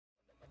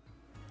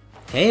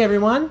Hey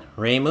everyone,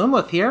 Rei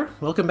Moonwuff here.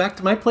 Welcome back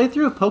to my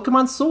playthrough of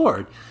Pokemon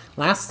Sword.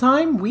 Last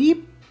time,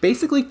 we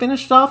basically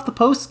finished off the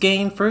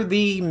post-game for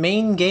the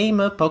main game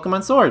of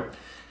Pokemon Sword.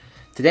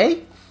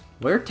 Today,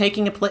 we're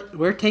taking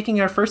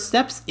our first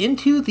steps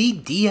into the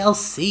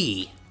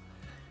DLC.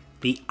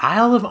 The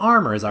Isle of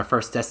Armor is our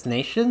first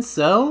destination,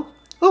 so...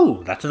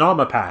 Ooh, that's an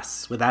Armor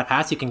Pass. With that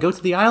pass, you can go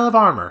to the Isle of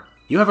Armor.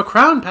 You have a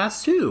Crown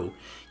Pass too.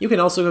 You can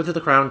also go to the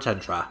Crown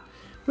Tundra.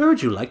 Where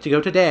would you like to go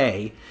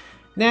today?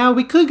 Now,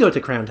 we could go to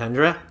Crown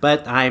Tundra,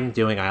 but I'm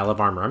doing Isle of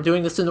Armor. I'm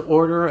doing this in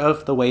order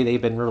of the way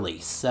they've been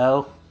released,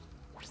 so...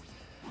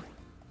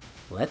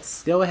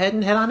 let's go ahead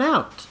and head on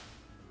out.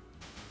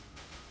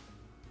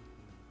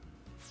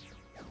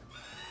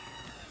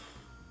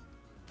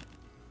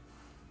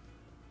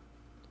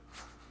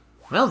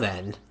 Well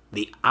then,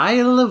 the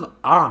Isle of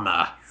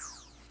Armor.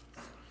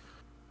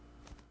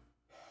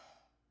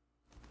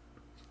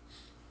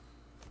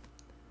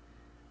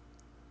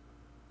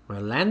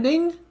 We're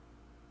landing?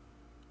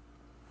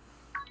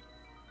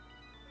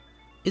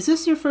 Is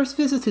this your first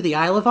visit to the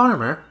Isle of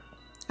Armor?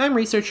 I'm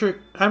researching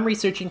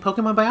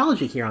Pokemon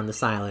biology here on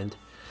this island.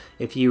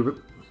 If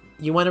you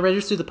want to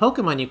register the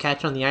Pokemon you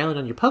catch on the island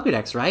on your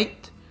Pokedex,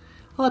 right?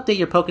 I'll update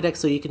your Pokedex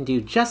so you can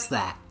do just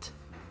that.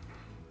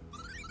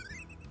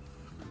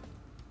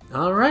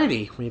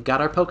 Alrighty, we've got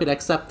our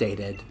Pokedex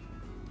updated.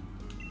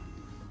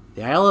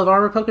 The Isle of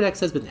Armor Pokedex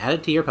has been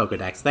added to your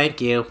Pokedex,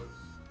 thank you.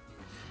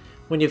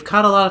 When you've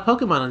caught a lot of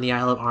Pokemon on the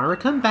Isle of Armor,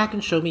 come back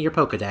and show me your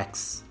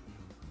Pokedex.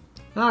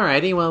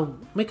 Alrighty, well,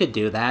 we could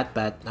do that,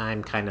 but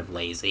I'm kind of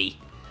lazy.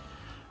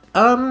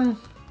 Hello?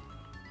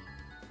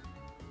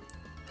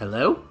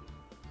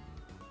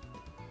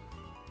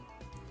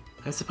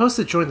 I'm supposed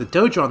to join the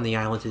Dojo on the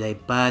island today,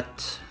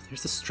 but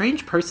there's a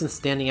strange person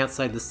standing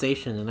outside the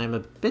station, and I'm a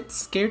bit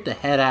scared to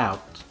head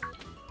out.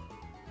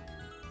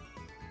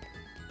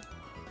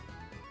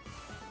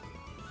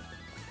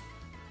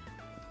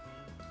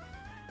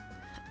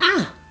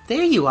 Ah,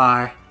 there you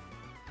are!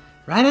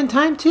 Right on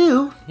time,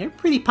 too. You're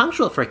pretty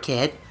punctual for a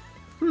kid.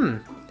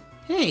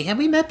 Hey, have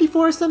we met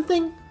before or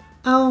something?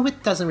 Oh,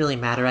 it doesn't really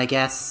matter, I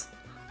guess.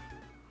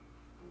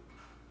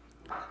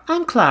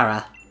 I'm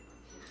Clara.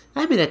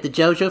 I've been at the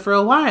Dojo for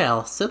a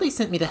while, so they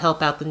sent me to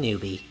help out the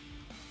newbie.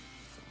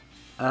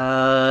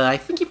 I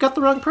think you've got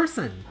the wrong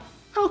person.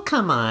 Oh,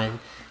 come on.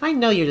 I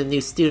know you're the new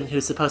student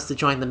who's supposed to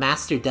join the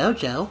Master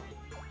Dojo.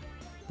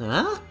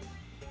 Huh?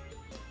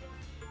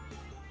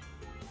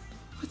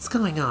 What's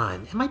going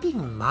on? Am I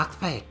being mocked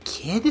by a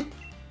kid?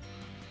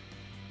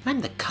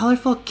 I'm the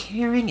colorful,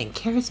 caring, and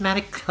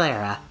charismatic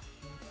Clara.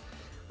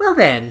 Well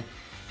then,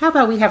 how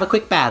about we have a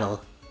quick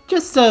battle?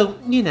 Just so,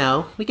 you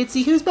know, we can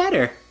see who's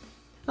better.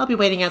 I'll be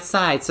waiting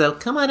outside, so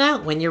come on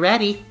out when you're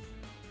ready.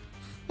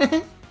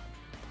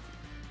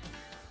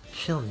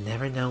 She'll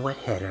never know what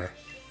hit her.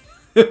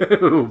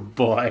 Oh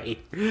boy.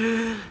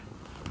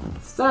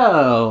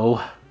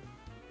 So...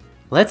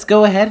 let's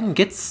go ahead and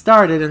get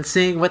started and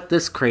seeing what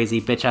this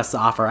crazy bitch has to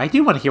offer. I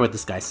do want to hear what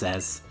this guy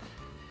says.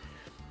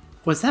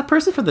 Was that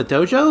person from the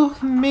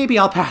dojo? Maybe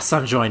I'll pass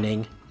on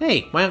joining.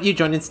 Hey, why don't you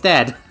join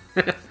instead?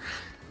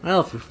 Well,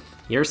 if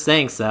you're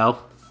saying so.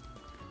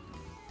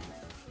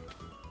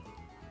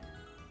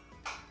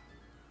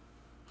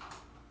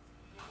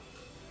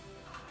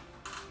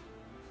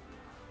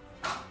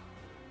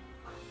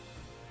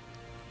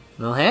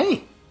 Well,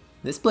 hey,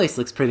 this place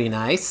looks pretty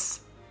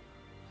nice.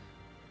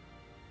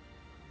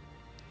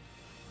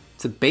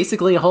 It's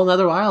basically a whole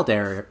nother wild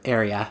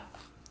area.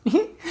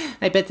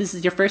 I bet this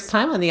is your first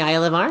time on the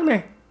Isle of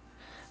Armor.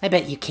 I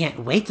bet you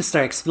can't wait to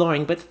start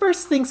exploring, but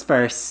first things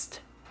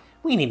first.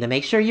 We need to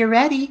make sure you're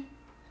ready.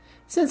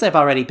 Since I've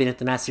already been at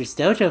the Master's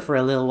Dojo for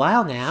a little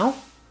while now,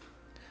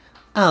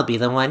 I'll be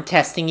the one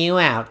testing you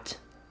out.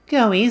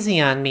 Go easy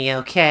on me,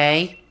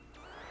 okay?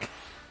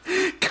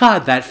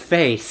 God, that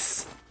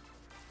face.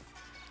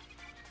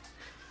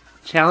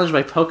 Challenged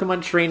by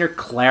Pokemon trainer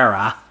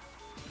Clara.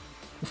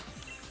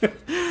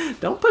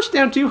 Don't push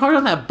down too hard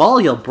on that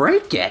ball, you'll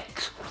break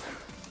it!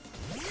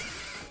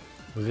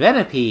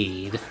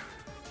 Venipede.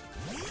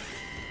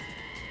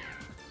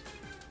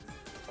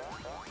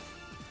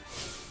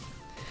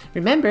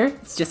 Remember,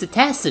 it's just a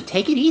test, so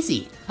take it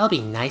easy. I'll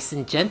be nice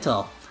and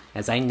gentle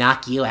as I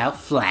knock you out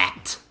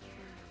flat.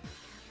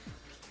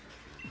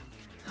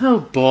 Oh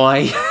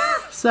boy.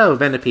 So,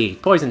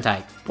 Venipede, poison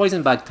type,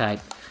 poison bug type,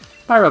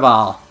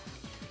 Fireball.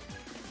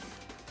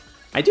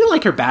 I do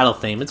like her battle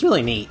theme, it's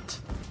really neat.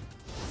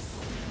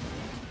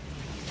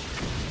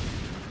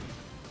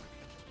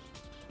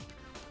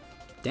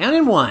 Down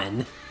in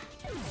one.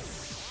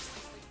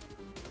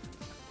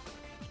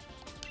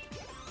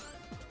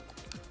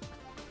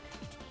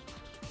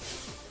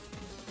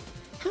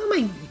 How am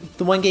I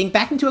the one getting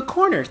back into a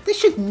corner? This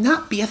should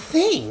not be a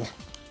thing.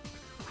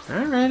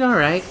 Alright,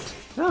 alright.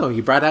 Oh,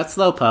 you brought out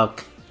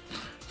Slowpoke.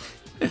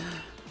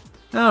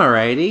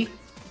 Alrighty.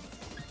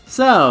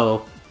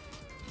 So,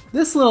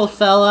 this little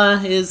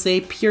fella is a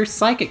pure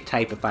psychic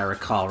type if I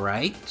recall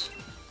right.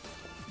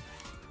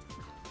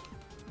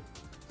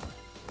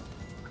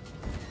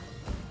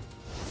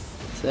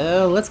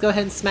 So let's go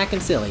ahead and smack him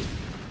silly.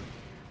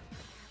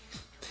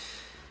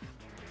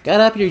 Got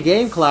up your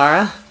game,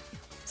 Clara.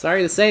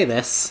 Sorry to say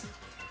this.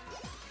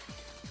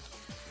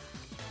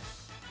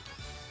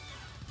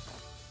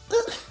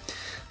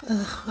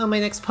 My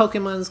next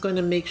Pokemon is going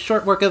to make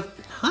short work of...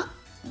 Huh?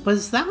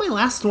 Was that my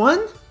last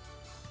one?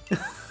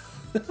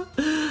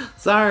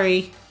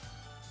 Sorry.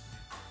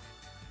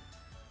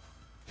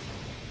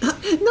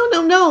 No,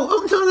 no, no!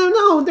 Oh, no, no,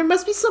 no! There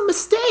must be some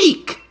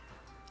mistake!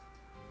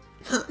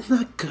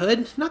 Not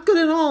good. Not good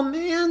at all,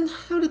 man.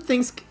 How did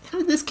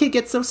this kid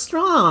get so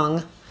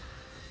strong?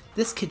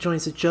 This kid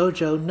joins the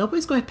Dojo.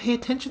 Nobody's going to pay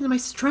attention to my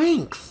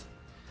strength.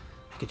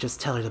 I could just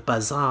tell her to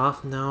buzz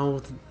off.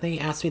 No, they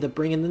asked me to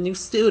bring in the new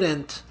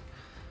student.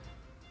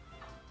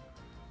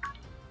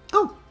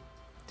 Oh!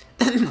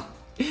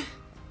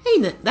 Hey,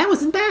 that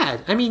wasn't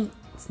bad. I mean,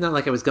 it's not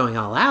like I was going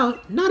all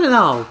out. Not at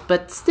all,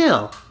 but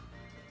still.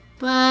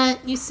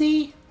 But, you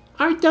see,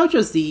 our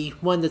dojo's the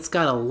one that's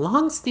got a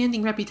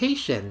long-standing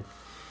reputation.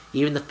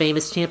 Even the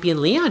famous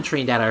champion Leon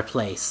trained at our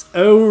place.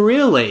 Oh,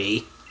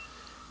 really?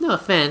 No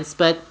offense,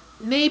 but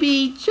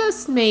maybe,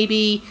 just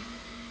maybe,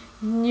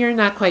 you're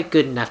not quite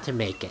good enough to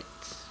make it.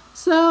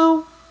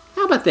 So,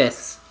 how about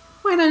this?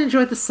 Why not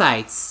enjoy the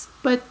sights,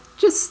 but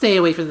just stay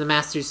away from the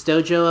Master's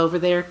Dojo over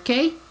there,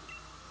 okay?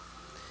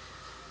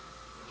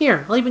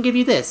 Here, I'll even give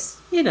you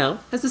this, you know,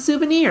 as a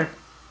souvenir.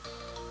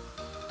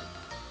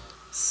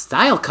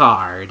 Style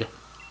card.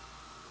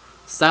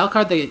 Style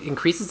card that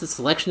increases the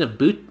selection of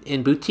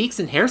boutiques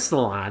and hair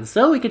salons,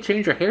 so we could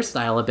change our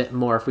hairstyle a bit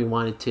more if we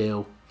wanted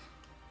to.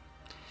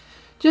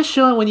 Just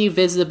show it when you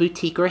visit a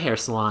boutique or a hair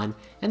salon,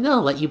 and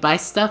they'll let you buy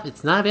stuff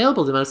that's not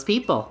available to most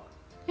people.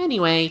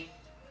 Anyway,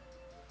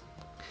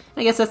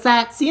 I guess that's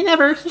that. See you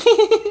never!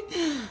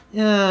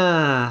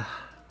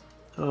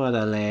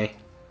 Orale.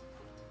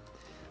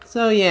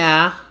 So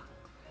yeah,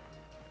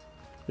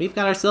 we've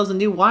got ourselves a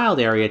new wild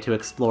area to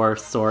explore of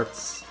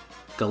sorts.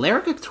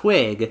 Galarica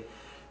Twig.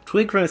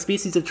 Twig from a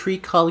species of tree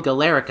called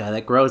Galarica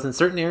that grows in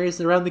certain areas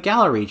around the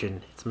Galar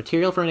region. It's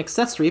material for an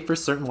accessory for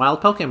certain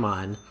wild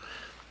Pokemon.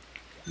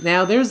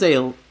 Now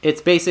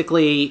it's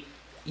basically,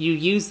 you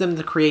use them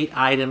to create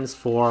items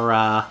for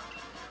a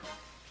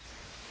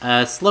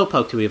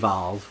Slowpoke to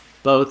evolve.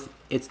 Both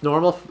its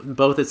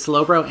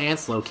Slowbro and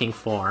Slowking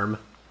form.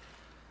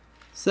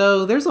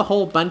 So there's a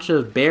whole bunch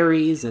of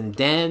berries and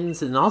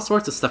dens and all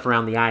sorts of stuff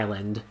around the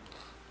island.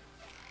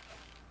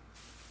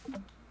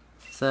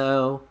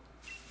 So,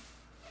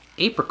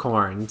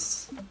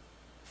 apricorns.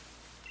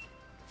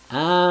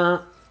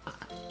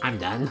 I'm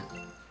done.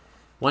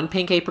 1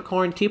 pink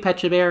apricorn, 2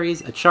 Pecha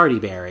berries, a Chardy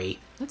berry.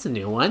 That's a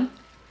new one.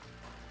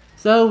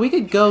 So we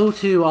could go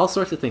to all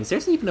sorts of things.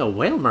 There's even a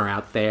Wailmer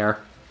out there.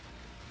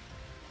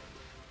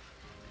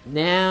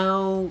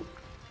 Now,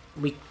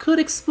 we could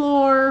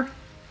explore,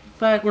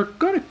 but we're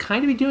going to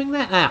kind of be doing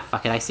that. Ah,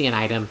 fuck it, I see an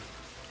item.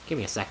 Give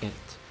me a second.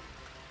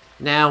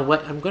 Now,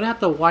 what I'm going to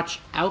have to watch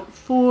out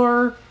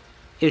for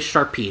is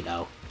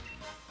Sharpedo.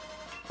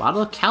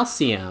 Bottle of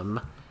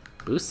Calcium.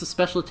 Boosts the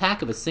special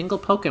attack of a single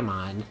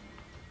Pokemon.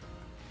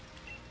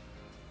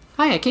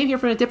 Hi, I came here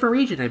from a different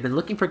region. I've been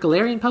looking for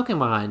Galarian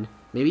Pokemon.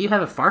 Maybe you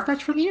have a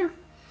Farfetch from here?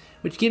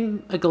 Would you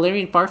give a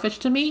Galarian Farfetch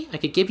to me? I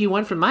could give you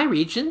one from my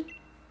region.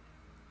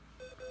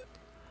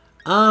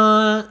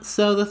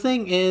 So the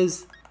thing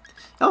is...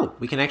 Oh,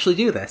 we can actually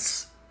do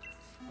this.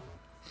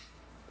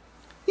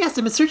 Yes,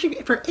 I've been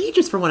searching for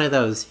ages for one of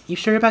those. You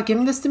sure about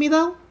giving this to me,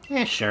 though?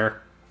 Eh,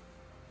 sure.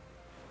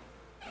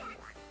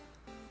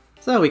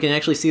 So we can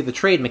actually see the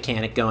trade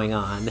mechanic going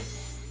on.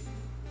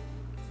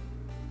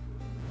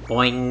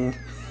 Boing.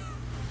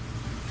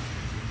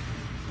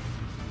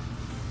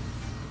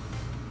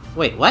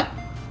 Wait, what?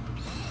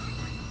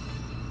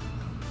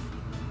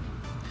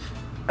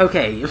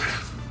 Okay.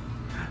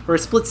 For a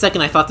split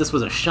second I thought this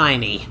was a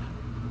shiny.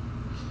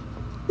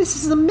 This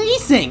is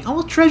amazing! I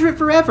will treasure it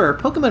forever!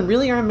 Pokemon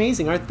really are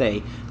amazing, aren't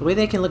they? The way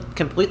they can look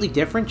completely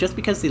different just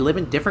because they live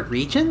in different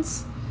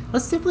regions?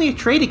 Let's definitely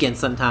trade again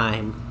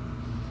sometime.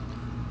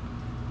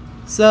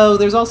 So,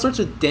 there's all sorts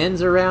of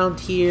dens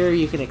around here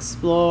you can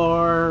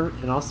explore,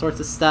 and all sorts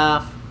of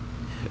stuff.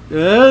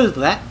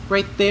 That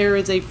right there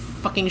is a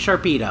fucking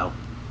Sharpedo.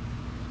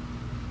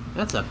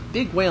 That's a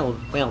big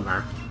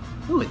Wailmer.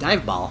 Ooh, a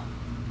Dive Ball.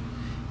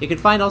 You can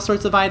find all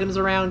sorts of items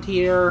around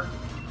here.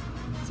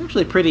 It's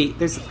actually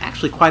there's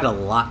actually quite a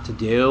lot to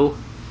do,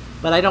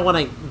 but I don't want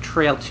to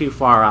trail too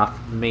far off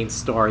the main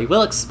story.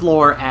 We'll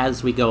explore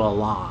as we go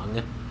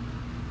along.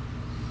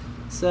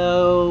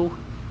 So,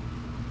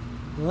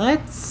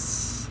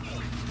 let's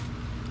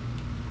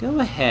go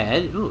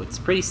ahead. Ooh, it's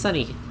pretty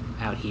sunny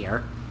out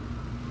here.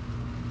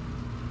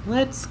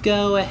 Let's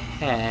go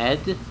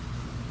ahead.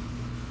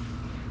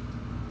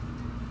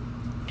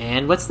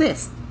 And what's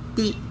this?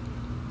 D.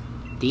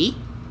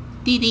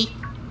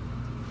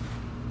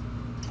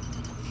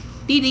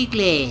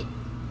 Diglett!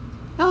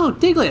 Oh,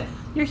 Diglett!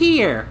 You're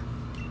here!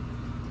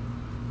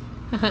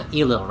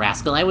 You little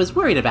rascal, I was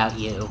worried about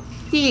you.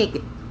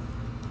 Dig!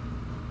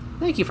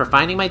 Thank you for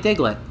finding my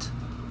Diglett.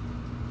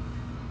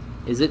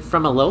 Is it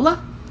from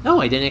Alola? Oh,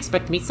 I didn't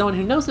expect to meet someone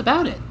who knows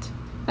about it.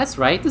 That's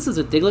right, this is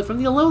a Diglett from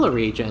the Alola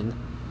region.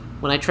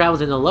 When I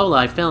traveled in Alola,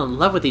 I fell in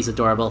love with these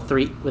adorable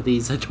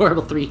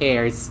three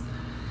hairs.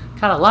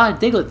 Caught a lot of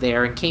Diglett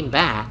there and came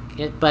back,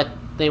 but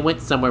they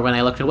went somewhere when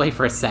I looked away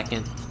for a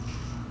second.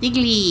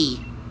 Diggly!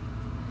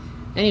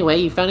 Anyway,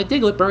 you found a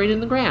Diglett buried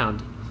in the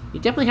ground. You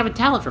definitely have a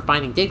talent for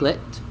finding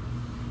Diglett.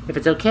 If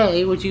it's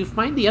okay, would you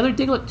find the other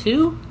Diglett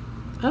too?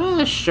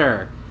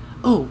 Sure.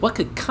 Oh, what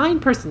a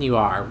kind person you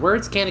are.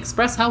 Words can't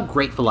express how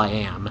grateful I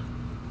am.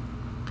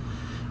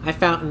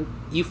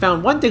 You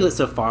found one Diglett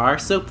so far,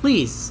 so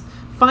please,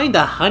 find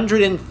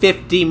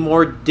 150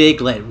 more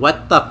Diglett.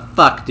 What the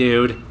fuck,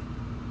 dude?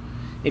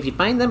 If you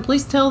find them,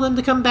 please tell them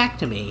to come back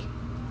to me.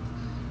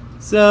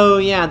 So,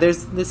 yeah,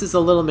 this is a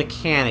little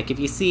mechanic. If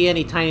you see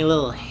any tiny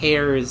little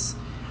hairs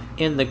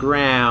in the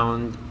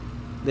ground,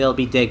 they'll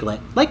be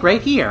Diglett. Like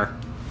right here.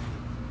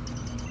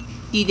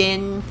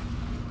 Eden.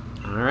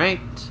 Alright.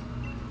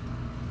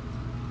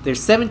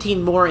 There's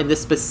 17 more in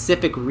this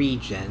specific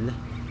region.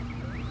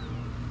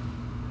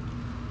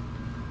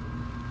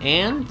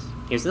 And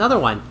here's another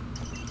one.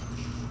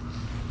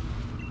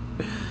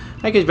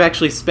 I could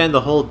actually spend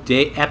the whole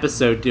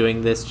episode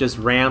doing this, just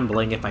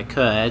rambling if I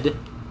could.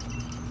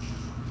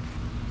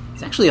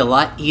 It's actually a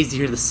lot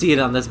easier to see it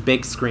on this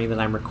big screen that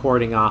I'm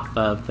recording off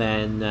of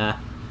than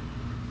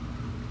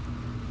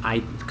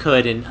I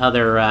could in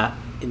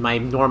my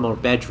normal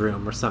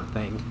bedroom or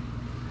something.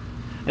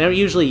 I don't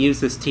usually use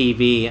this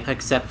TV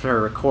except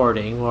for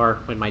recording or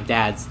when my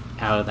dad's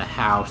out of the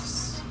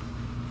house.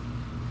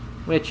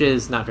 Which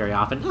is not very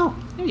often. Oh,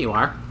 there you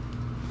are.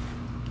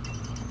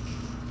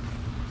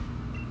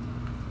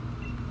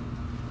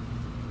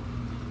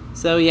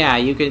 So yeah,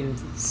 you can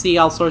see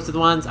all sorts of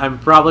ones. I'm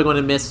probably going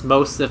to miss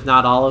most, if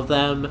not all of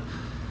them.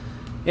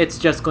 It's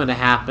just going to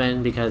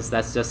happen because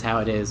that's just how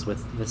it is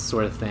with this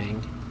sort of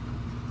thing.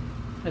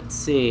 Let's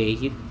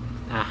see.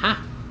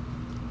 Aha.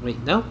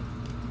 Wait, no?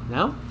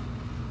 No?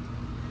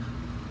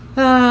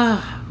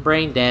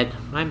 Brain dead.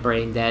 I'm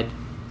brain dead.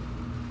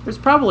 There's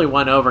probably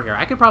one over here.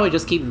 I could probably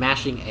just keep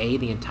mashing A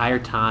the entire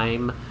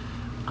time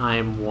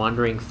I'm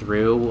wandering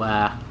through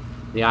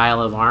the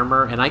Isle of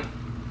Armor, and I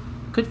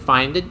could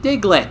find a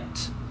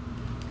Diglett.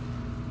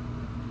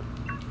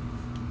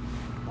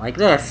 Like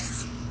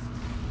this.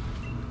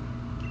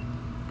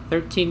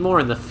 13 more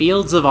in the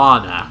Fields of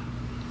Anna.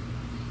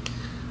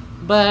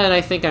 But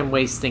I think I'm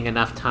wasting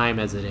enough time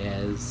as it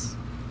is.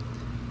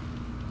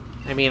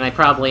 I mean, I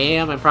probably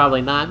am, I'm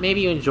probably not.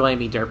 Maybe you enjoy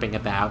me derping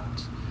about.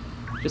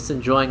 Just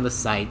enjoying the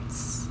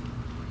sights.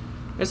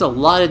 There's a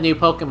lot of new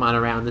Pokemon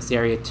around this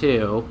area,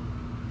 too.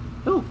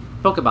 Ooh,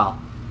 Pokeball.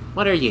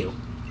 What are you?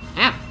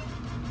 Ah,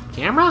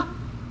 camera?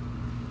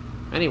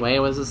 Anyway, it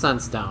was a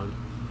Sunstone.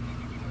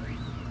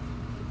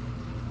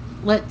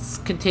 Let's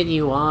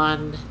continue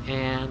on,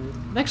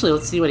 and actually,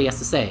 let's see what he has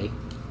to say.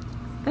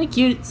 Thank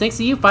you. Thanks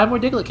to you, 5 more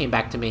Diglett came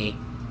back to me.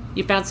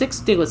 You found 6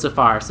 Diglett so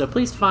far, so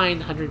please find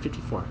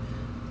 154.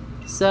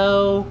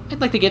 So,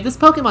 I'd like to give this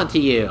Pokemon to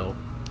you.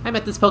 I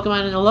met this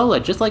Pokemon in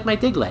Alola, just like my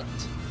Diglett.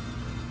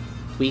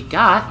 We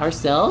got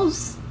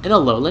ourselves an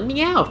Alolan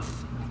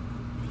Meowth.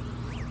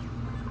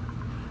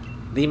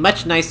 The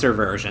much nicer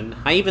version.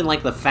 I even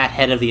like the fat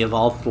head of the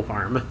evolved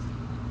form.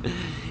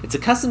 It's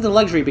accustomed to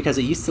luxury because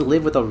it used to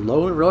live with a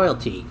low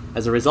royalty.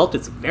 As a result,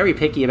 it's very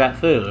picky about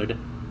food.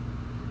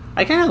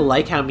 I kind of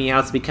like how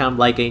Meowth's become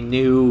like a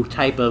new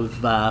type of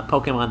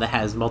Pokemon that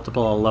has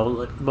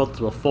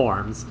multiple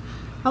forms.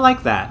 I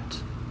like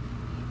that.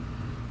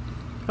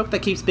 Hope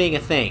that keeps being a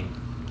thing.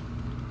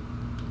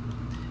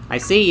 I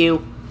see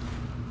you.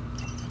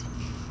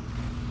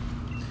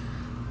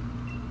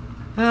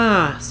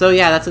 So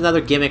yeah, that's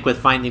another gimmick with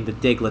finding the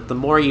Diglett. The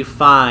more you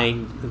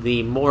find,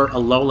 the more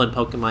Alolan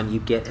Pokemon you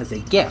get as a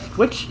gift,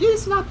 which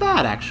is not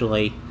bad,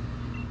 actually.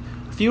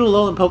 A few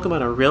Alolan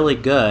Pokemon are really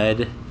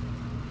good.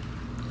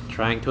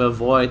 Trying to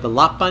avoid the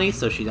Lot Bunny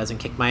so she doesn't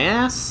kick my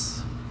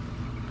ass.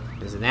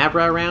 There's an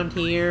Abra around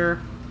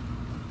here.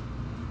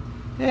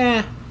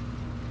 Enough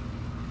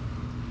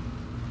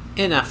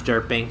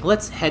derping.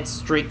 Let's head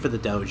straight for the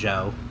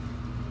dojo.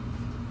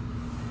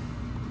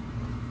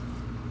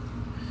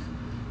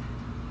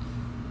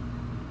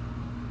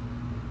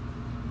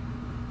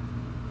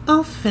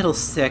 Oh,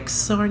 fiddlesticks.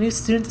 So our new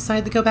student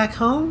decided to go back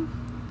home?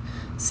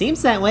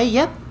 Seems that way,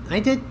 yep.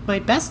 I did my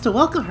best to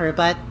welcome her,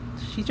 but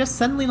she just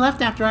suddenly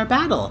left after our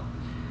battle.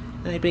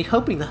 And I'd be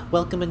hoping to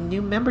welcome a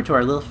new member to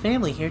our little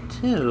family here,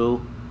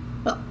 too.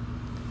 Well,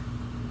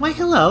 why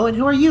hello, and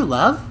who are you,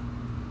 love?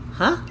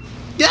 Huh?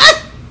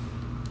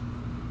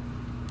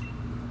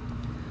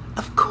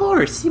 Of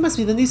course! You must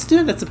be the new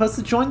student that's supposed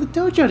to join the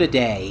dojo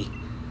today.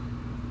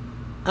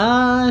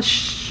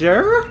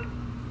 Sure?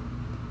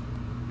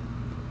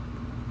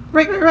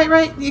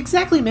 Right.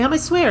 Exactly, ma'am, I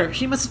swear.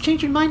 She must have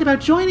changed her mind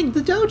about joining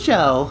the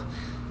dojo.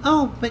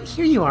 Oh, but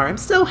here you are. I'm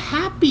so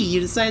happy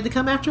you decided to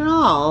come after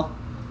all.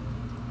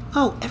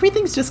 Oh,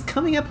 everything's just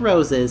coming up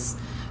roses.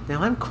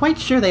 Now, I'm quite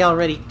sure they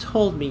already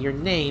told me your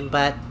name,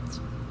 but...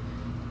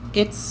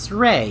 It's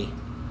Rei.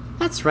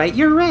 That's right,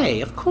 you're Rei.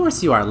 Of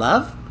course you are,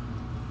 love.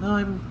 Though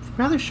I'm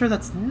rather sure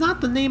that's not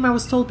the name I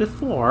was told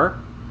before.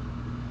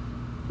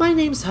 My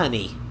name's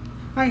Honey.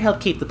 I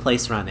help keep the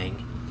place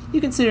running.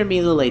 You consider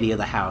me the lady of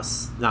the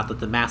house. Not that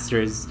the master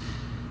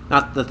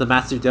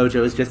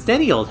dojo is just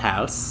any old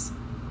house.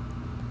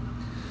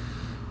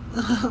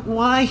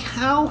 Why?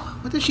 How?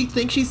 What does she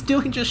think she's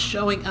doing just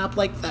showing up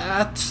like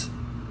that?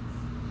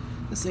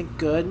 This ain't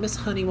good. Miss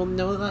Honey will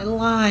know that I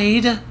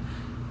lied.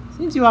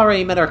 Seems you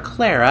already met our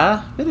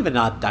Clara. Bit of an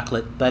odd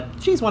ducklet, but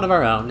she's one of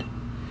our own.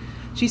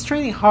 She's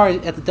training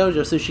hard at the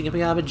dojo so she can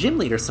become a gym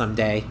leader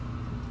someday.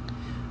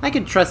 I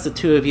can trust the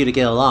two of you to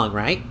get along,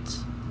 right?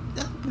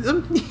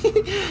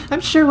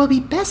 I'm sure we'll be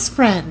best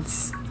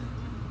friends.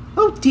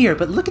 Oh dear,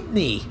 but look at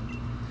me.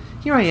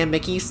 Here I am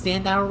making you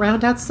stand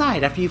around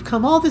outside after you've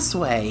come all this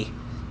way.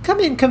 Come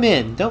in, come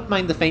in. Don't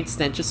mind the faint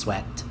stench of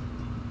sweat.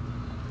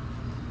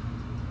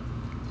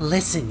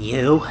 Listen,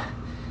 you.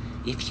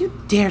 If you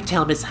dare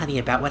tell Miss Honey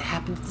about what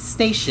happened at the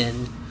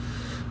station,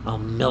 I'll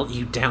melt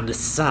you down to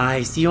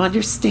size. Do you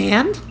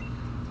understand?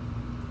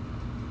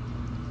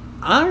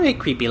 Alright,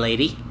 creepy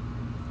lady.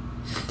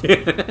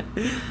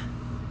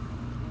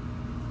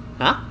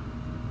 Huh?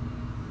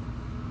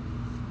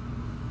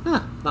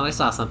 Huh, thought I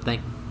saw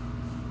something.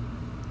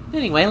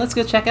 Anyway, let's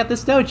go check out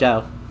this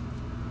dojo.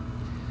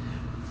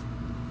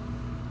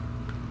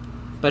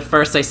 But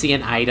first I see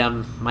an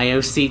item. My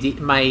OCD,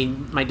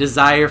 my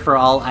desire for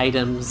all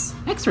items.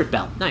 Expert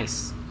belt,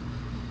 nice.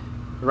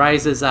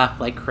 Rises up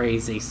like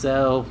crazy,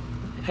 so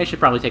I should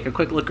probably take a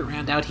quick look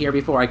around out here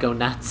before I go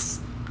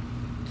nuts.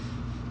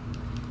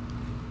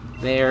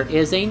 There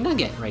is a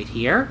nugget right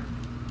here.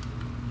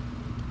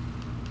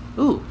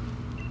 Ooh.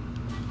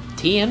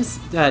 TM's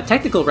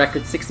technical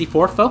record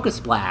 64 Focus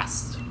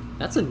Blast.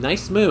 That's a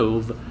nice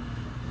move.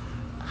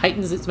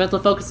 Heightens its mental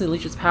focus and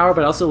unleashes power,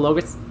 but also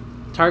lowers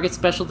target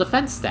special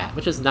defense stat,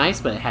 which is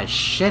nice, but it has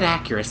shit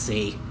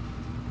accuracy.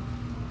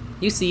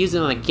 Used to use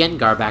it on a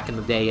Gengar back in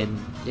the day,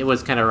 and it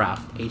was kind of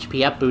rough.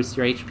 HP up, boost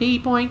your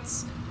HP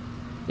points.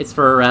 It's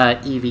for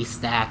EV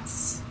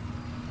stats.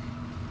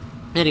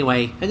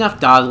 Anyway, enough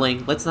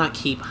dawdling. Let's not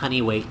keep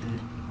Honey waiting.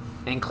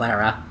 And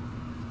Clara.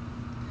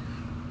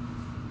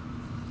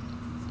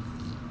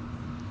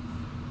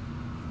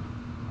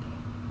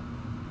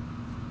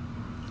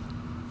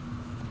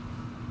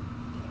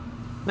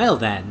 Well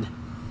then.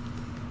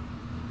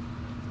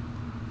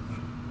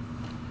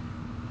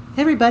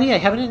 Hey everybody, I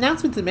have an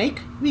announcement to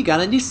make. We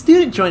got a new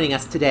student joining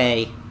us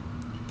today.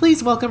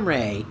 Please welcome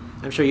Rei.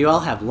 I'm sure you all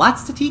have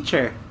lots to teach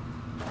her.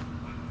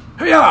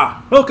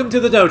 Hiya! Welcome to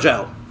the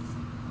dojo!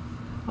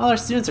 All our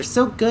students are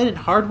so good and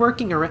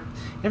hardworking.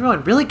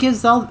 Everyone really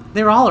gives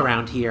their all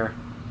around here.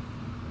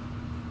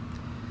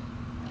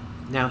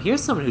 Now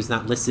here's someone who's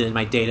not listed in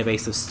my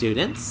database of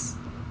students.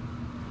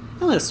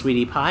 Hello,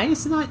 sweetie pie.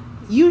 It's not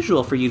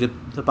usual for you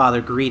to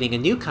bother greeting a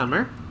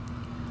newcomer.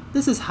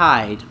 This is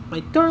Hyde, my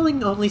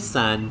darling only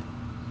son.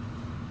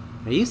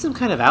 Are you some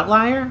kind of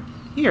outlier?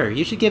 Here,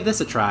 you should give this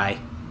a try.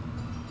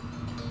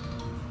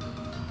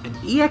 An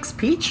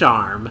EXP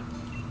charm.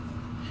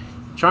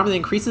 Charm that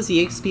increases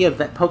the EXP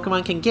that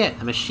Pokemon can get.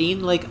 A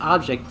machine-like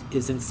object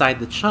is inside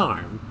the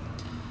charm.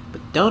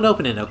 But don't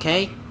open it,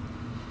 okay?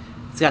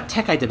 It's got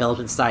tech I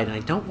developed inside, and I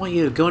don't want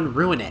you to go and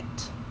ruin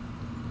it.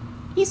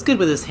 He's good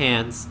with his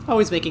hands,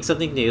 always making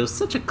something new.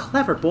 Such a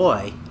clever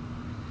boy.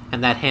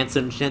 And that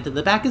handsome gent in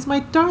the back is my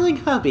darling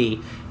hubby,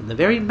 and the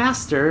very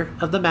master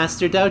of the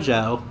Master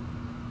Dojo.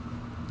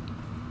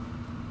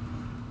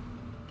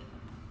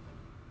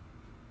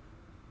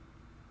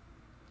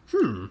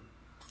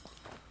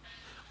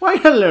 Why,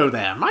 hello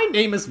there. My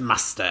name is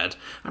Mustard.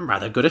 I'm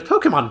rather good at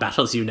Pokemon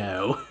battles, you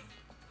know.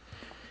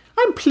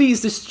 I'm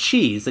pleased as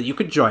cheese that you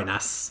could join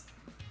us.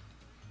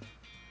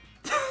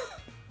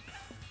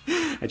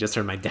 I just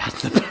heard my dad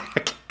in the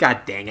back.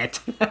 God dang it.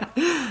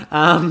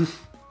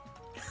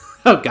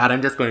 Oh god,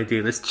 I'm just going to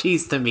do this.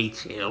 Cheese to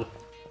meet you.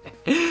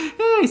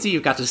 I see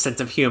you've got a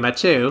sense of humor,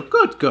 too.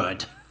 Good,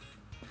 good.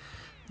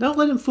 Don't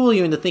let him fool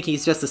you into thinking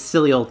he's just a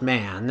silly old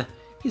man.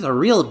 He's a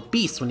real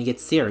beast when he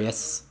gets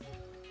serious.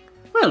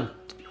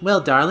 Well,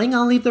 darling,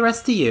 I'll leave the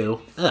rest to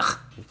you. Ugh,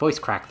 voice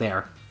crack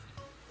there.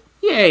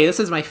 Yay, this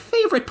is my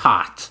favorite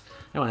part.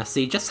 I want to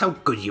see just how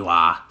good you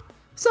are.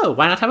 So,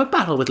 why not have a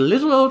battle with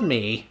little old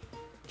me?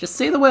 Just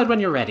say the word when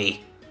you're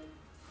ready.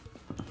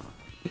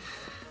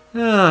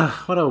 Ugh,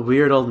 what a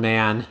weird old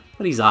man.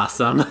 But he's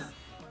awesome.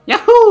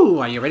 Yahoo!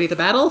 Are you ready to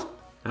battle?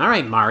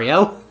 Alright,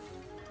 Mario.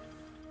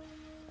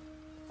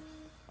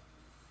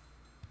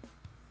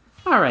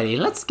 Alrighty,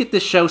 let's get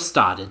this show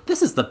started.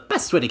 This is the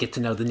best way to get to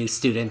know the new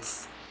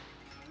students.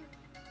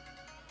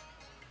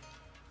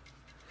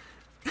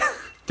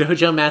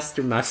 Dojo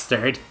Master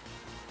Mustard.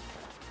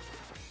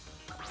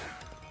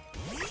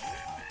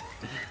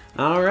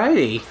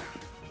 Alrighty.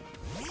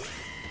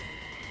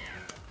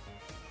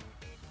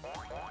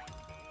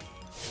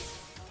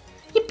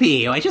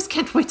 Yippee! I just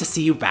can't wait to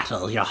see you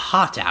battle your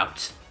heart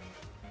out.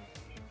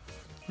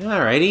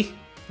 Alrighty.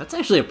 That's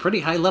actually a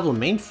pretty high-level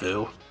main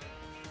foo.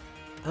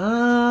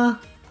 Guess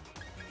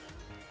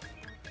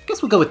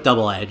we'll go with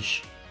Double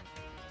Edge.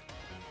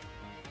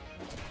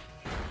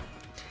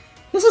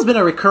 This has been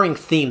a recurring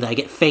theme that I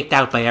get faked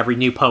out by every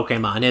new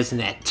Pokemon, isn't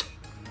it?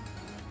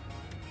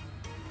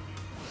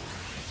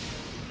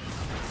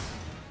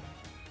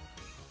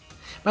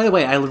 By the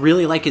way, I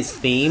really like his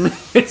theme.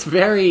 It's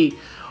very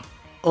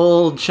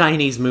old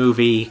Chinese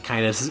movie,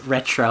 kind of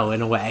retro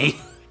in a way.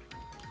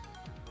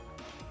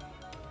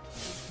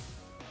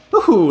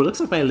 Ooh, looks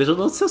like my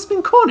little old's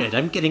been cornered.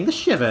 I'm getting the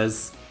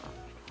shivers.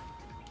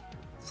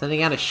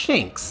 Sending out a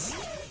Shinx.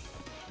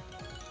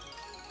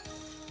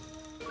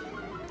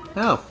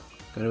 Oh,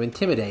 going to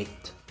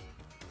intimidate.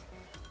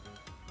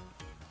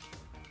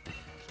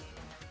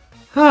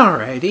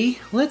 Alrighty,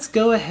 let's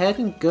go ahead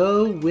and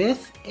go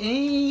with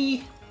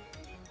a...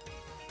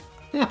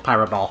 yeah,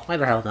 Pyro Ball. Why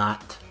the hell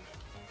not?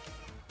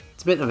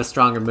 It's a bit of a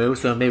stronger move,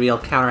 so maybe I'll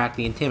counteract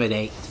the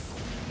Intimidate.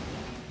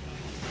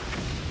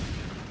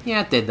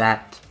 Yeah, it did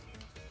that.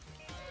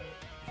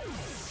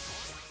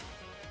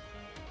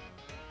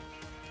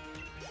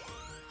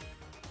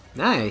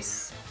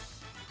 Nice.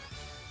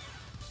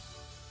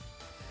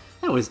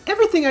 That was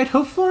everything I'd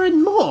hoped for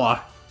and more!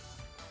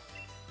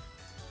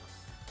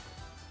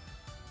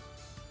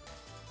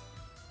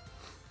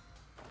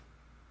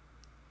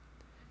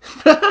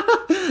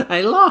 I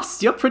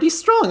lost! You're pretty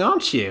strong,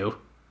 aren't you?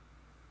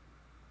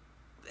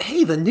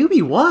 Hey, the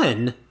newbie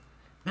won!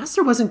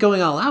 Master wasn't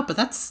going all out, but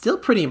that's still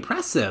pretty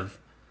impressive.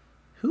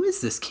 Who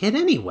is this kid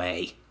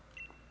anyway?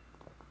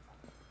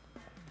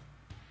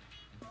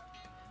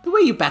 The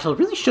way you battle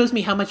really shows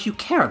me how much you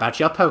care about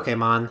your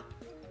Pokémon.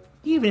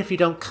 Even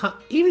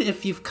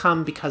if you've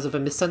come because of a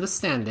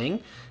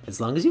misunderstanding, as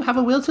long as you have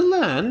a will to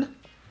learn,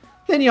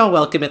 then you're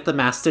welcome at the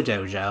Master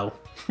Dojo.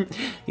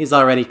 He's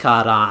already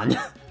caught on.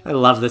 I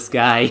love this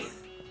guy.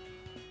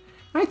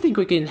 I think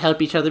we can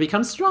help each other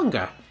become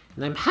stronger,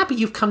 and I'm happy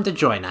you've come to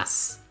join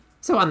us.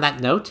 So on that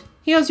note,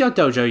 here's your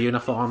dojo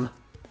uniform.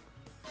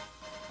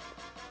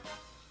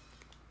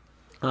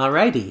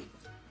 Alrighty.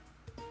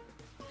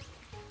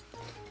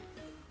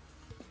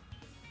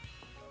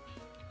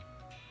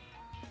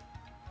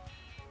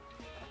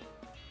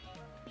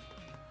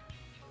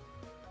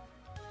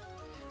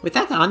 With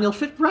that on, you'll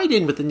fit right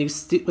in with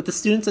the the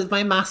students of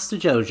my Master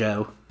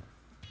Dojo.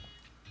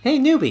 Hey,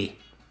 newbie!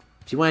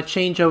 If you want to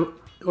change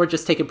or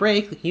just take a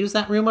break, use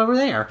that room over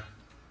there.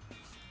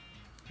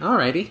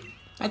 Alrighty.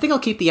 I think I'll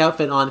keep the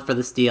outfit on for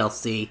this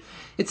DLC.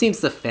 It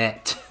seems to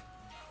fit.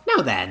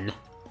 Now then.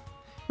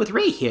 With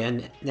Rei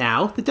here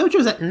now, the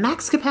dojo's at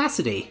max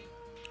capacity.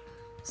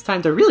 It's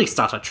time to really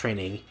start our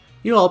training.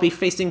 You'll all be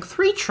facing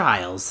 3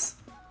 trials.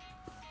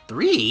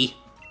 3?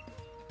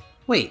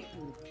 Wait,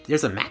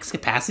 there's a max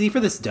capacity for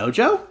this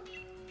dojo?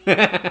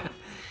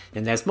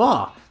 And there's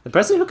more. The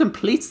person who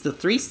completes the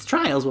 3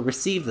 trials will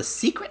receive the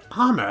secret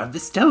armor of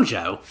this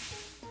dojo.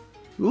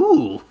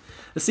 Ooh,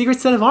 the secret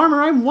set of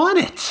armor, I want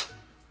it!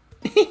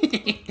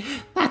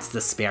 That's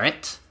the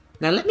spirit.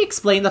 Now let me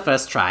explain the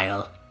first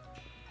trial.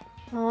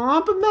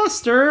 Aw, but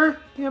Master,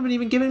 you haven't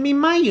even given me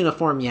my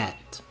uniform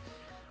yet.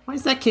 Why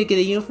does that kid get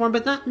a uniform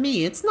but not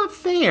me? It's not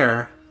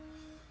fair.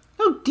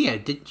 Oh dear,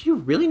 did you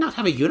really not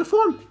have a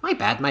uniform? My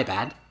bad, my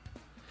bad.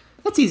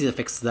 That's easy to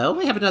fix though.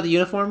 I have another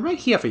uniform right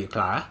here for you,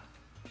 Clara.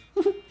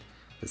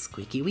 The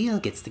squeaky wheel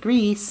gets the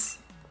grease.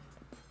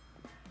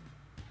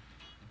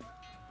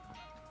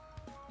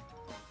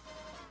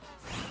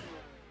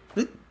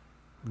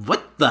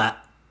 What the?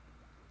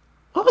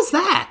 What was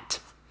that?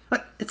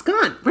 It's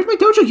gone. Where'd my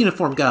dojo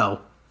uniform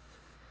go?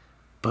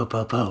 Bo,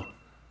 bo, bo.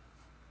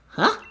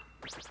 Huh?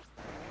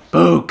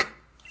 Book.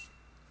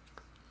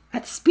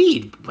 At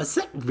speed. Was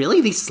that really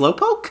the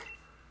Slowpoke?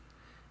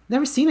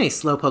 Never seen a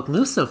Slowpoke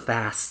move so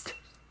fast.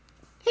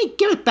 Hey,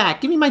 give it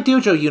back. Give me my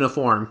dojo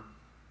uniform.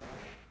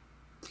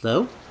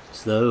 Slow?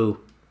 Slow.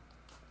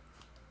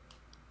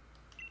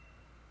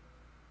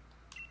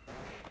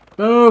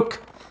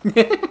 Book.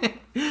 Hey,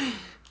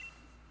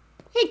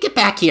 get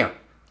back here!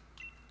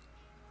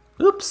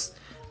 Oops.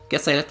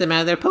 Guess I let them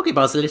out of their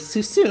Pokeballs a little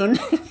too soon.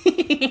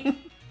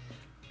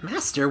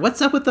 Master,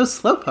 what's up with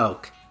those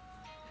Slowpoke?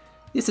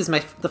 This is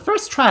the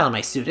first trial,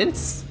 my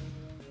students.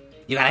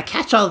 You gotta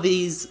catch all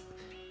these...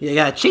 You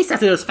gotta chase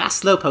after those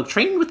fast Slowpoke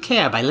trained with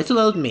care by little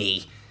old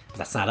me. But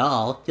that's not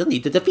all. You'll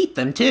need to defeat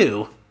them,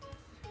 too.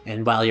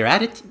 And while you're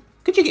at it,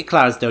 could you get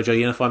Clara's dojo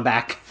uniform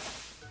back?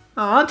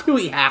 Aw, do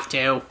we have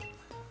to?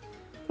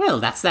 Well,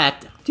 that's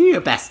that. Do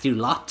your best, you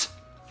lot.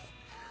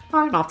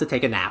 I'm off to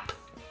take a nap.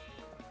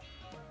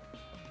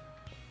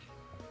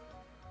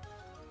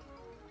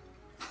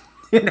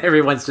 And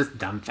everyone's just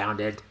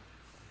dumbfounded.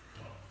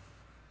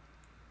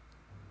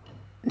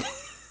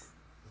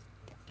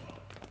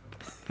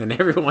 And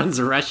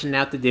everyone's rushing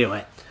out to do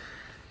it.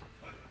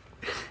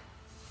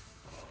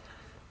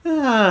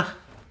 Nah.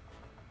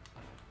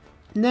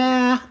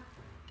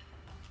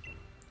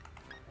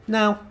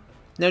 No.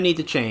 No need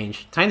to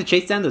change. Time to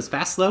chase down those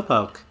fast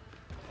Slowpoke.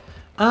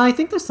 I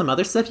think there's some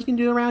other stuff you can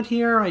do around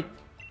here. I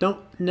don't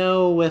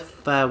know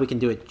if we can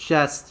do it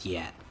just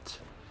yet.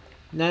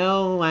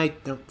 No, I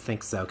don't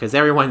think so, because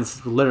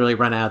everyone's literally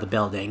run out of the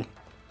building.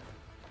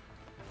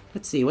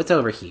 Let's see, what's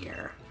over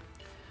here?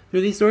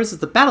 Through these doors is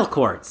the Battle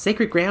Court,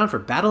 sacred ground for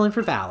battle and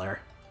for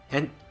valor.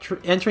 And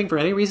entering for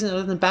any reason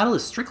other than battle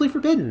is strictly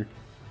forbidden.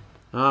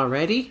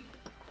 Alrighty.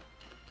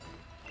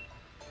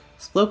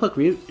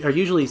 Slowpoke are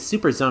usually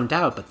super zoned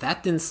out, but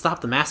that didn't stop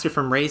the master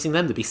from raising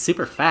them to be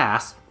super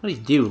fast. What did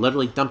he do,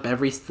 literally dump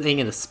everything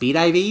into speed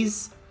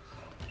IVs?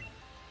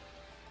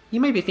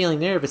 You might be feeling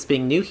nervous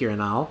being new here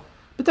and all,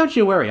 but don't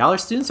you worry, all our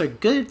students are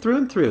good through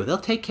and through. They'll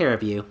take care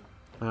of you.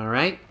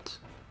 Alright.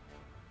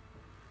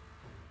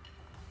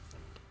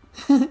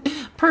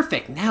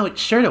 Perfect, now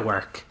it's sure to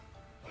work.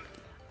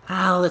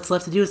 All that's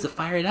left to do is to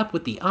fire it up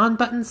with the on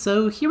button,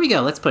 so here we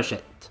go, let's push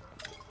it.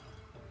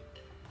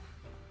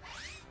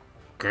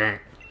 Grr.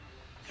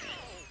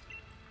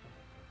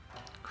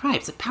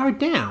 Cripes, it powered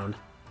down.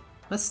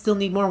 Must still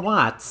need more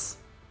watts.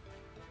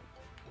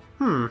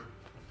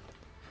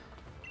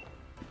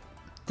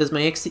 Does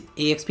my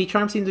EXP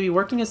charm seem to be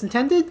working as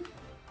intended?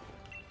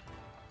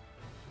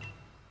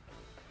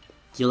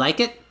 You like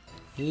it?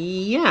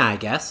 Yeah, I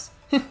guess.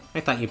 I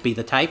thought you'd be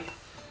the type.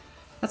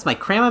 That's my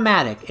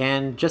Cram-O-Matic,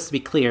 and just to be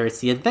clear, it's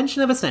the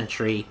invention of a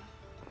century.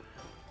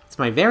 It's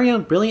my very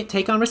own brilliant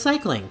take on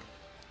recycling.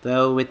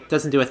 Though it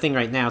doesn't do a thing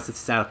right now since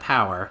it's out of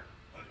power.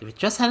 If it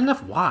just had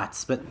enough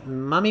watts, but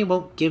Mommy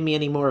won't give me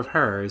any more of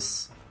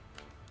hers.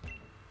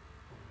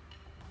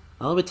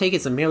 All it would take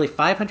is a merely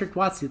 500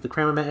 watts to get the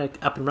Cram-O-Matic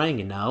up and running,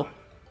 you know.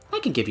 I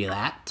can give you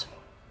that.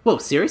 Whoa,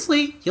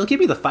 seriously? You'll give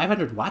me the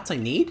 500 watts I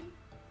need?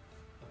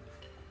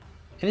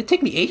 And it'd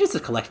take me ages to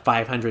collect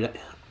 500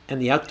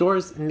 and the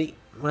outdoors and the...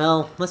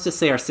 Well, let's just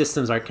say our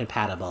systems aren't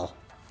compatible.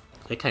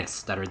 I kind of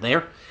stuttered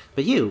there.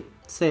 But you,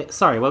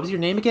 sorry, what was your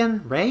name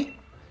again? Rei?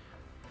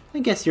 I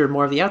guess you're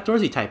more of the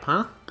outdoorsy type,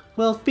 huh?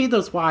 Well, feed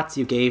those watts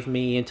you gave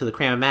me into the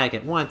Cram-O-Matic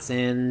at once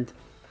and...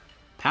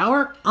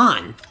 Power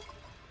on!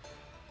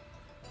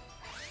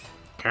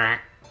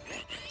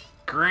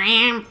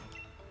 Cram!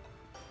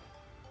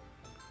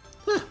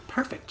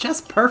 Perfect,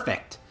 just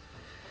perfect!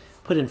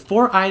 Put in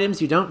 4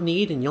 items you don't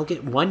need and you'll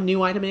get 1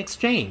 new item in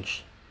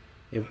exchange.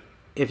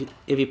 If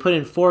you put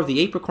in 4 of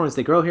the apricorns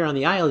that grow here on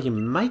the isle, you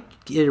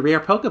might get a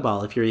rare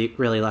Pokeball if you're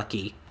really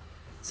lucky.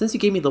 Since you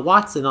gave me the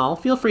watts and all,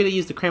 feel free to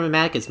use the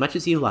Cram-O-Matic as much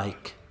as you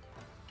like.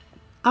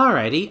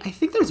 Alrighty, I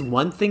think there's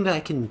one thing that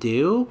I can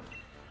do.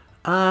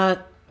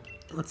 Let's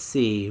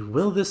see,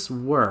 will this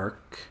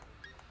work?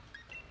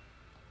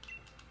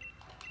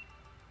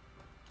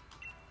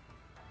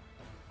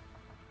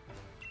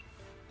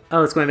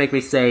 Oh, it's going to make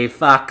me save,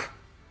 fuck.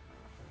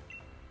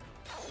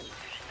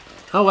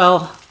 Oh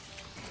well.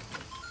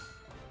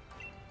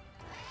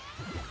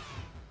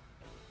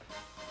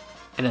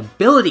 An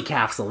ability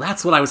capsule,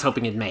 that's what I was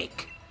hoping it'd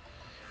make.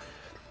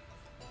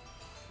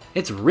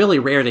 It's really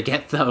rare to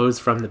get those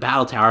from the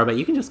battle tower, but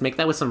you can just make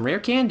that with some rare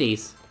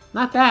candies.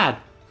 Not bad.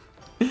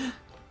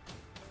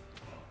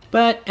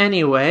 But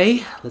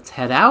anyway, let's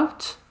head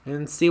out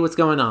and see what's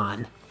going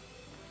on.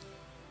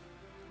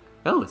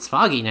 Oh, it's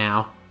foggy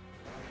now.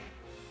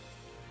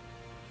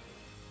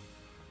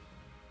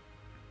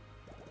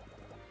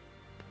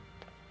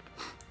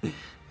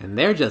 And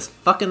they're just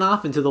fucking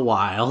off into the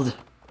wild.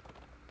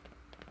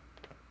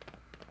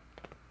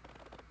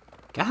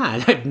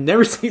 God, I've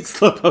never seen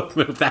Slowpoke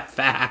move that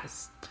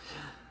fast.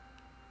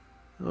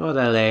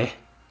 Orale.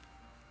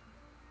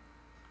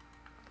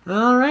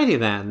 Alrighty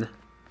then.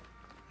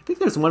 I think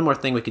there's one more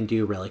thing we can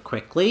do really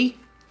quickly.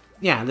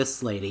 Yeah,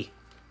 this lady.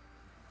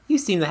 You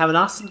seem to have an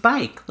awesome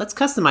bike. Let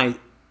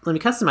me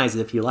customize it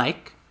if you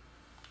like.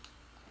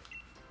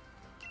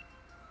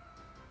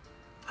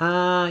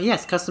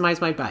 Yes, customize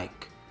my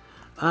bike.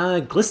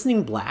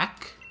 Glistening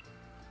black.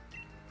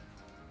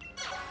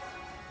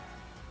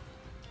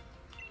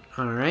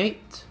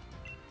 Alright.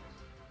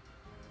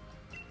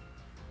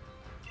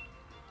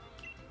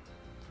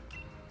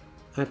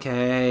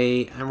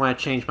 Okay, I want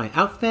to change my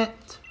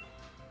outfit.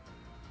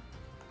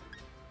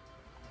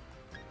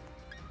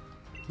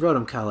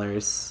 Rotom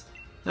colors.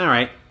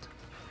 Alright.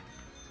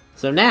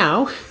 So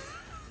now,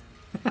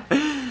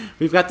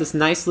 we've got this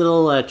nice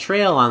little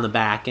trail on the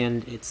back,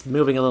 and it's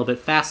moving a little bit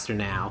faster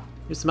now.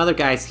 There's some other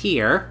guys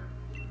here.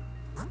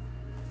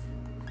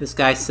 This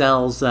guy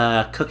sells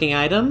cooking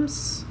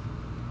items.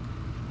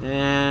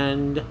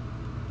 And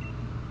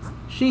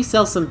she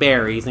sells some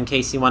berries in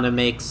case you want to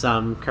make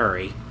some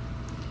curry.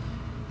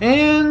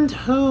 And,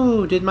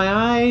 oh, did my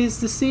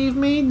eyes deceive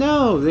me?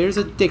 No, there's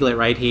a Diglett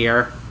right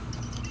here.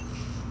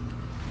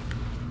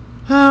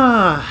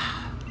 I'm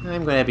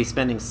going to be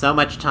spending so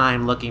much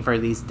time looking for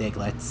these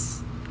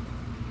Digletts.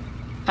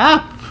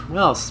 Ah,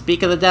 well,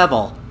 speak of the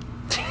devil.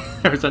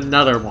 There's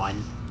another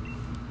one.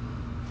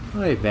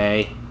 Oy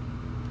vey.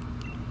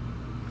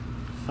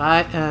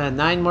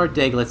 9 more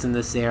Digletts in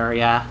this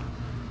area.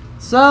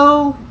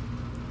 So,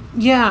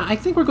 yeah, I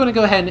think we're going to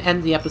go ahead and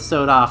end the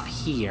episode off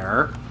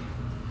here.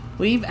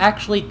 We've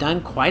actually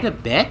done quite a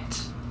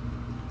bit.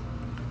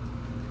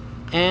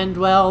 And,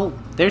 well,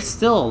 there's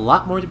still a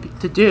lot more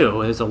to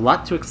do. There's a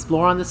lot to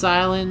explore on this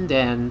island,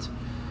 and,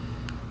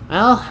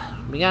 well,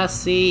 we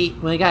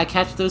gotta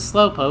catch those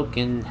Slowpoke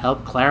and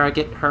help Clara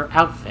get her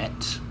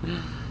outfit.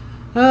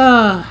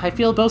 I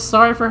feel both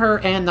sorry for her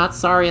and not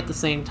sorry at the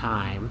same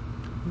time.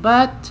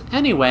 But,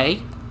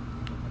 anyway,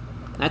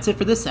 that's it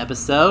for this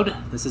episode.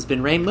 This has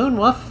been Rei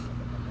Moonwuff,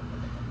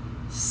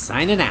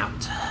 signing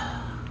out.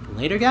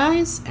 Later,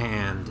 guys,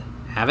 and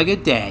have a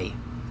good day.